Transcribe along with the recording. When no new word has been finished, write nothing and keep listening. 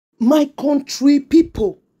My country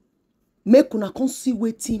people, make una come see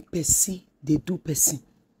wetin person they do person.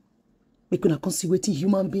 Make una come see wetin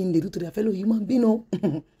human being they do to their fellow human being. Oh,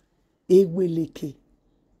 eweleke.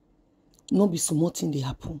 No be small thing they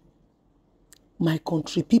happen. My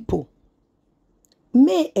country people,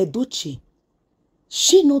 MAYYULEDOCHIE,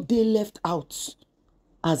 she no dey left out.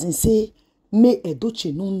 As in say,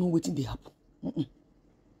 MAYYULEDOCHIE no know wetin dey happen.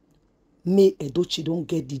 MAYYULEDOCHIE don't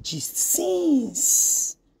get the gist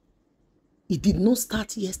since. It did not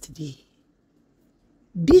start yesterday.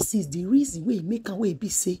 This is the reason why make am way be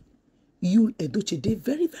say YUL they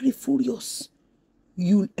very, very furious.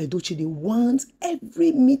 YUL they want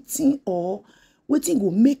every meeting or waiting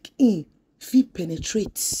go make him feel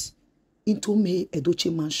penetrate into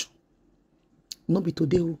MAYYULEDOCHIE mansion. Not be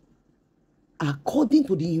today. According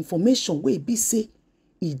to the information where be say,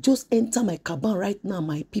 he just enter my cabin right now,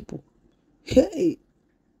 my people. Hey,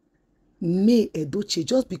 MAYYULEDOCHIE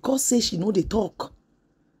just because say she know they talk,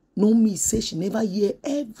 no me say she never hear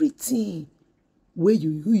everything where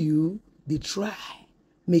you they try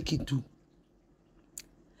make it do.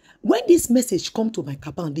 When this message come to my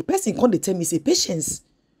cabin, the person come they tell me say, Patience,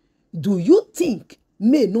 do you think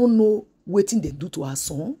May no know waiting they do to her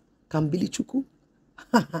son? Kambili Chuku?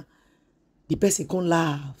 The person come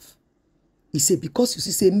laugh. He say, because you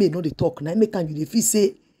see say May no they talk, now make you feel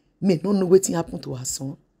say May no know waiting happen to her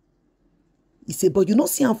son. He say, but you not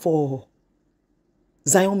see him for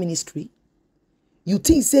Zion ministry. You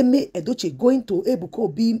think say MAYYULEDOCHIE going to Ebuka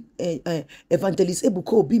Obi evangelist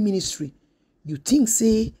Ebuka Obi ministry? You think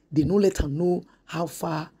say they no let her know how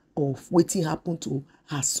far of waiting happen to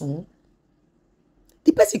her son?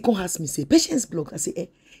 The person come ask me say, Patience blog. I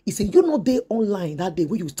say, he say, you know they online that day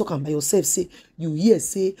when you was talking by yourself, say you hear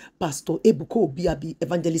say Pastor Ebuka Obi abi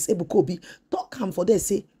evangelist Ebuka Obi talk him for there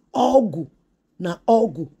say Ogu na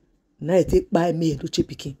Ogu na I take by MAYYULEDOCHIE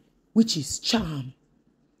pikin, which is charm.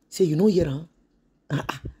 Say you know here, huh?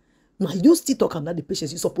 Now you still talk about the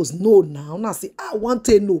patience. You suppose know now. Now say I want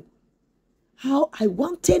to know. How I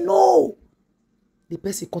want to know. The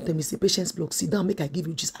person come tell me say, Patience blog, sit down, make I give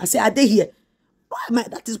you just. I say, are they here? Why am I?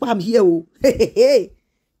 That is why I'm here. Oh, hey.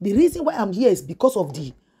 The reason why I'm here is because of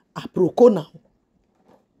the aproko now.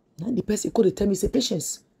 Now the person come to tell me say,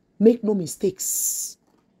 Patience, make no mistakes.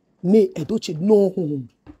 MAYYULEDOCHIE know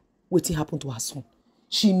wetin happen to her son.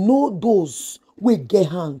 She know those wey get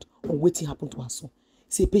hand on wetin happen to her son.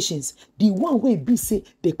 Say, Patience, the one wey be say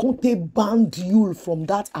they can't take banned YUL from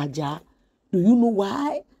that aja. Do you know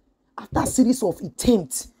why? After a series of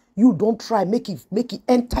attempts, you don't try make it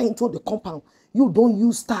enter into the compound. You don't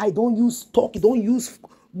use tie, don't use talk, don't use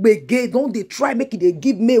begay, don't they try make it they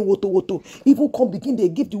give me woto. Even come begin they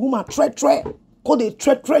give the woman tre. Call they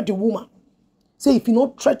tre the woman. Say if you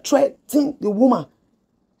not tre think the woman.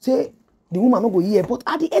 Say the woman not go here. But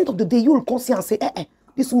at the end of the day, you will come see and say,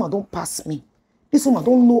 this woman don't pass me. This woman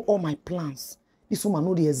don't know all my plans. This woman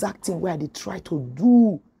know the exact thing where they try to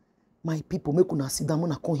do. My people, make una sit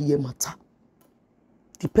down, I can't hear matter.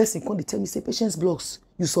 The person come they tell me, say, Patience blocks,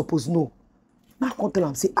 you suppose know. Now I can't tell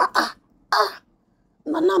them, say,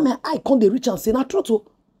 Now my eye can't they reach and say, na true.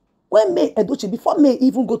 When MAYYULEDOCHIE, before May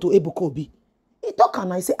even go to Ebuka Obi, he talk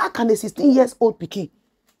and I say, how can a 16 years old pikin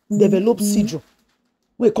develop seizure?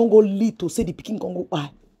 We can't go lead to say the pikin can go by.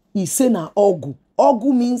 He say na Ogu.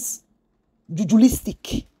 Ogu means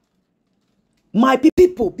jujulistic. My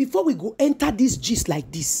people, before we go enter this gist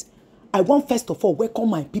like this, I want first of all welcome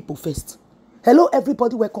my people first. Hello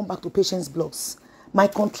everybody, welcome back to Patience Blogs. My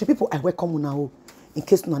country people, I welcome you now. In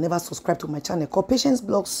case you never subscribe to my channel called Patience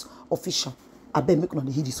Blogs Official, I beg make you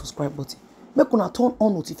hit the subscribe button. Make you turn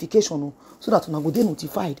on notification so that you go get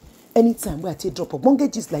notified anytime where I take drop a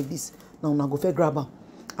bonge gist like this. Now I go fair grab her.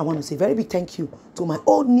 I want to say very big thank you to my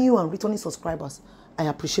old, new and returning subscribers. I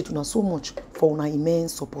appreciate you so much for your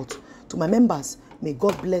immense support. To my members, may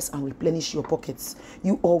God bless and replenish your pockets.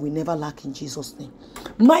 You all will never lack in Jesus' name.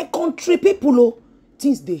 My country people,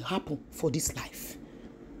 things they happen for this life.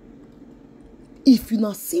 If you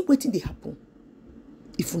not see what they happen,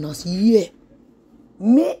 if you not hear,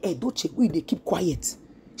 MAYYULEDOCHIE, we they keep quiet.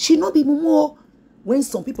 She not be more. When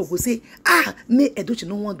some people will say, MAYYULEDOCHIE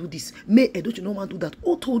no want to do this, MAYYULEDOCHIE no want to do that.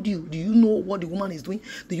 Who told you? Do you know what the woman is doing?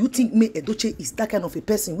 Do you think MAYYULEDOCHIE is that kind of a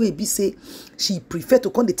person where be say she prefer to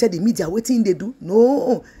come to tell the media what thing they do?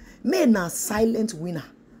 No. May na silent winner.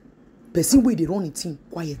 Person where they run it in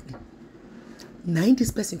quietly. Now in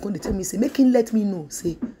this person come to tell me, say, make him let me know.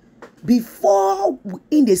 Say, before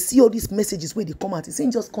in they see all these messages where they come out, say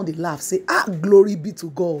just come they laugh. Say, glory be to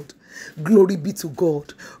God. Glory be to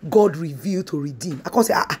God. God revealed to redeem. I can't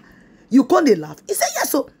say, you can't they laugh. He said, yes,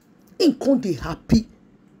 so in can't they happy.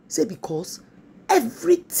 Say, because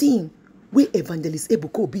everything wey Evangelist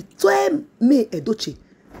Ebuka Obi tell May Edochie,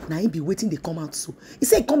 na him be waiting they come out so. He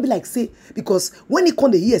say it can't be like say, because when he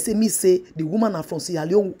come the hear say me say the woman are from Sierra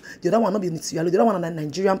Leone, the other one not be Sierra Leone, the other one a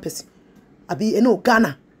Nigerian person. I be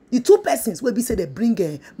Ghana. The two persons where be say they bring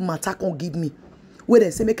a matter can give me, where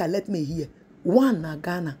they say make I let me hear. One na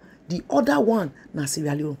Ghana, the other one na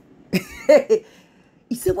Sierra Leone.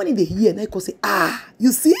 He said when they hear, they can say,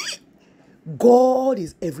 you see, God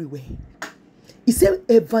is everywhere. He said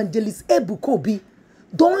Evangelist Ebuka Obi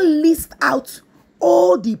don't list out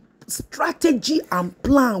all the strategy and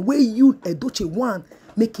plan where you Edochie want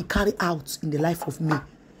make it carry out in the life of me.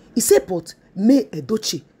 He said, but May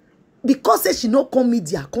Edochie, because say she not come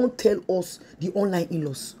media, can't tell us the online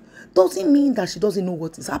in-laws, doesn't mean that she doesn't know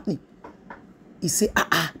what is happening. He said,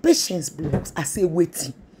 patience blocks. I say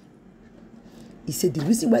waiting. He said the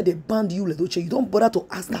reason why they banned YUL Edochie, you don't bother to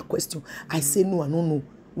ask that question. I say no, I don't know.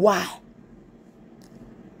 Why?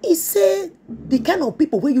 He said the kind of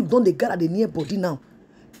people where you don't they gather the near body now.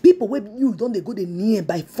 People where you don't they go the near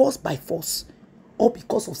by force. Or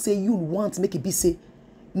because of say you want make it be say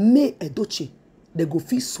May Edochie, they go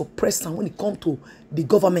feel suppressed and when it come to the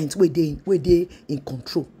government where they in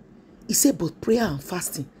control. He said, but prayer and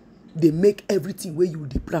fasting, they make everything where you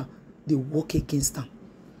the plan, they work against them.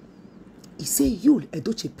 He say YUL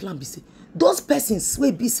Edochie plan be say those persons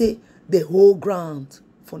will be say the whole ground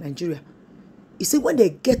for Nigeria. He say when they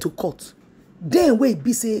get to court, then where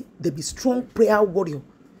be say they be strong prayer warrior.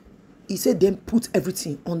 He said then put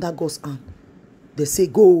everything under God's hand. They say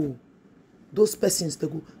go. Those persons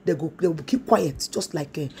they will keep quiet, just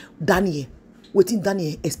like Daniel, waiting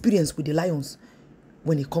Daniel experience with the lions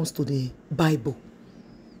when it comes to the Bible.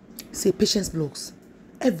 Say patience blocks.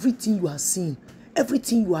 Everything you are seeing,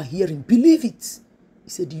 everything you are hearing, believe it. He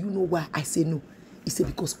said, do you know why I say no? He said,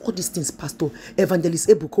 because all these things, Pastor Evangelist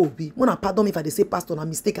Ebuka Obi, when I pardon me if I say pastor, a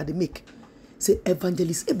mistake I make. Say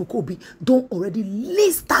Evangelist Ebuka Obi don't already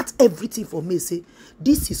list out everything for me. Say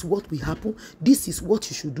this is what will happen, this is what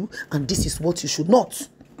you should do, and this is what you should not.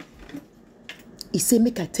 He say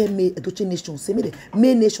make I tell me Edochie nation, say me the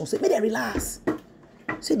May nation, say me they relax.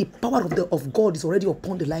 Say the power of God is already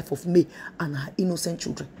upon the life of May and her innocent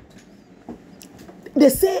children. They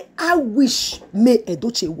say I wish May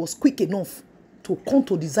Edochie was quick enough to come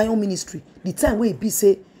to the Zion ministry. The time where it be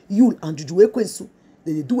say YUL and Juju Ekwensu,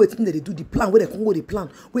 they do everything that they do, the plan where they can go the plan,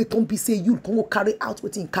 where it can't be say YUL can go carry out,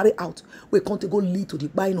 waiting carry out, where it can't go lead to the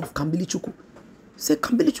buying of Kambili Chuku. Say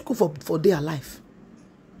Kambili Chuku for their life.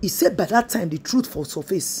 He said by that time the truth for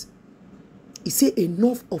surface. He said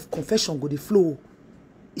enough of confession go the flow.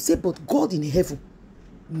 He said, but God in heaven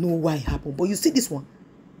know why it happened. But you see this one,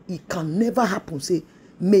 it can never happen. Say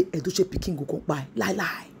May Edochie pikin go come by.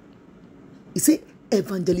 Lie. He said,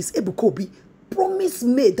 Evangelist Ebuka Obi promise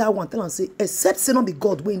May that one. Tell and say, except say not be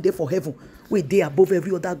God way in there for heaven, way there above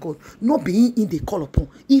every other God, not being in they call upon.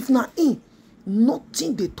 If not in,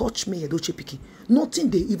 nothing they touch May Edochie pikin. Nothing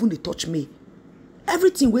they even they touch me.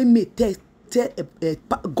 Everything we May tell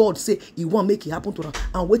God say he want make it happen to her.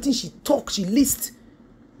 And waiting she talk, she list.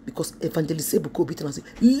 Because Evangelist Ebuka Obi tell and say,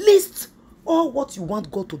 list all what you want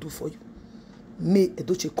God to do for you. May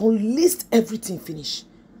Edochie can list everything finish.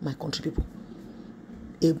 My country people.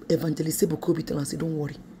 Evangelist Ebuka Obi tell and say, don't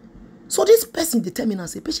worry. So this person determine and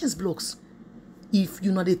say, patience blocks. If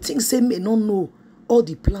you know the things say may not know all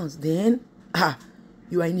the plans, then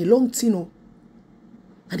you are in a long thing.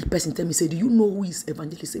 And the person tell me, say, do you know who is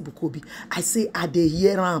Evangelist Ebuka Obi? I say, I dey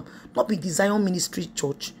hear am. Not be the Zion Ministry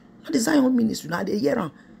Church. Not the Zion Ministry. Not the hear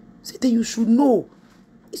am. Say, then you should know.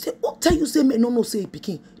 He said, what tell you say, may no say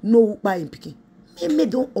Pikin. No by him Pikin. May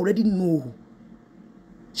don't already know.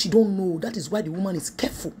 She don't know. That is why the woman is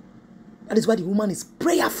careful. That is why the woman is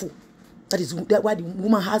prayerful. That is why the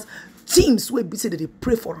woman has teams where they say that they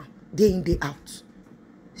pray for her day in, day out.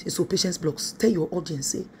 So patience blocks. Tell your audience,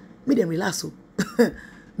 say, may them relax.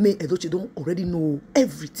 May Edochie don't already know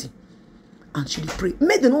everything. And she pray.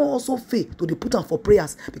 May they not also fail to they put on for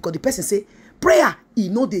prayers. Because the person say, prayer, he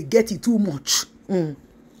know they get it too much.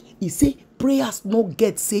 He say, prayers not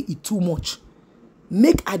get say it too much.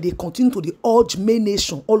 Make I they continue to the urge May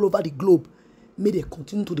nation all over the globe. May they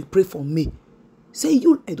continue to the pray for me. Say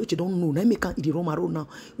YUL Edochie don't know. Now make it the Roma road now.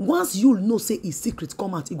 Once YUL know say his secret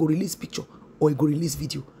come out, he go release picture or he go release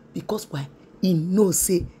video. Because why? He know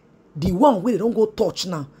say the one where they don't go touch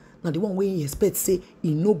now. Now the one where he expect say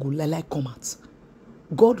he no go like come out.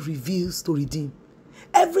 God reveals to redeem.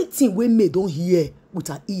 Everything we May don't hear with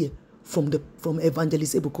her ear from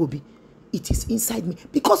Evangelist Ebuka Obi. It is inside me.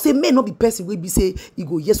 Because they may not be person will be say you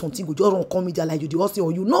go yes something go just don't come media like you the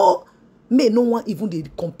or you know. May no one even they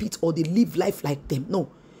compete or they live life like them. No.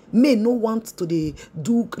 May no want to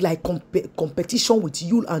do like competition with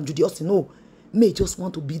YUL and Judy Austin. No. May just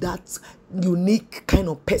want to be that unique kind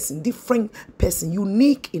of person, different person,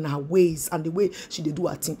 unique in her ways and the way she do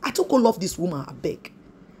her thing. I don't go love this woman, I beg.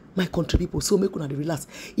 My country people, so make una dey relax.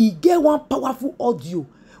 He get one powerful audio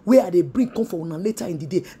where they bring come for una later in the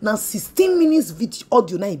day. Now 16 minutes video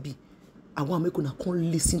audio na be. I want make una come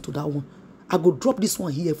listen to that one. I go drop this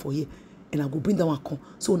one here for here, and I go bring that one come.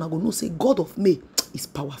 So una go know say God of May is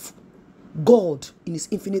powerful. God in His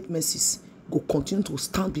infinite mercies go continue to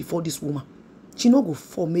stand before this woman. She no go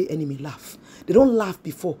for May enemy laugh. They don't laugh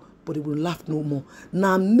before, but they will laugh no more.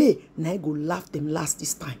 Now May, now go laugh them last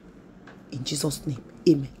this time. In Jesus' name,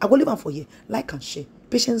 amen. I go leave on for here. Like and share.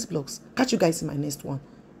 Patience Blogs. Catch you guys in my next one.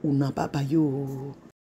 Una baba yo.